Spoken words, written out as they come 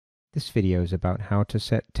This video is about how to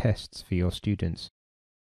set tests for your students.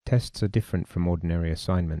 Tests are different from ordinary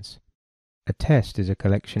assignments. A test is a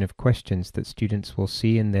collection of questions that students will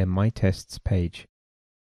see in their My Tests page.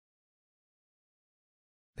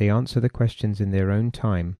 They answer the questions in their own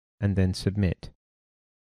time and then submit.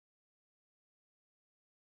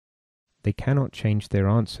 They cannot change their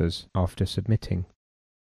answers after submitting.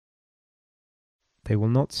 They will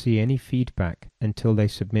not see any feedback until they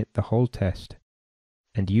submit the whole test,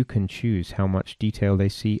 and you can choose how much detail they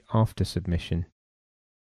see after submission.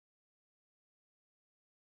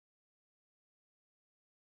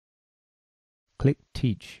 Click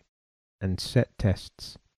Teach and Set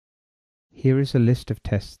Tests. Here is a list of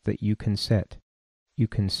tests that you can set. You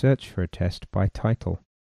can search for a test by title.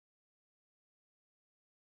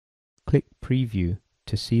 Click Preview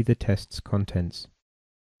to see the test's contents.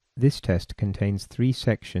 This test contains 3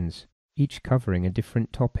 sections, each covering a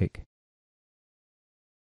different topic.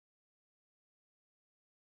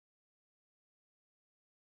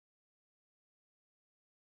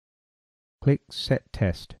 Click Set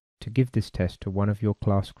Test to give this test to one of your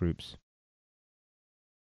class groups.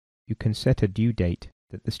 You can set a due date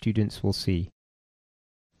that the students will see.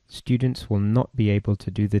 Students will not be able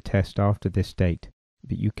to do the test after this date,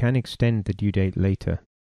 but you can extend the due date later.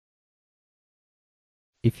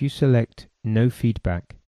 If you select No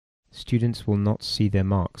Feedback, students will not see their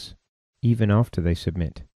marks, even after they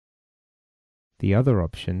submit. The other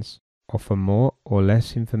options offer more or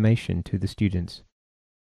less information to the students.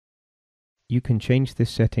 You can change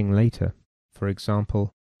this setting later, for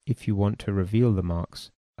example, if you want to reveal the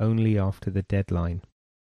marks only after the deadline.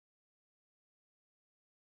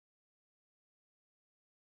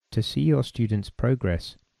 To see your students'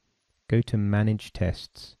 progress, go to Manage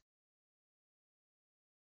Tests.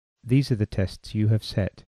 These are the tests you have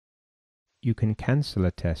set. You can cancel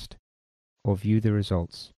a test or view the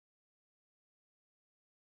results.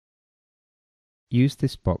 Use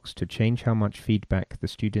this box to change how much feedback the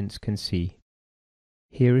students can see.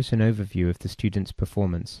 Here is an overview of the student's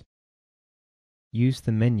performance. Use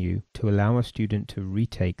the menu to allow a student to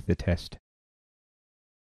retake the test.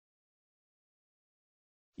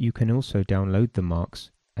 You can also download the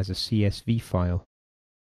marks as a CSV file.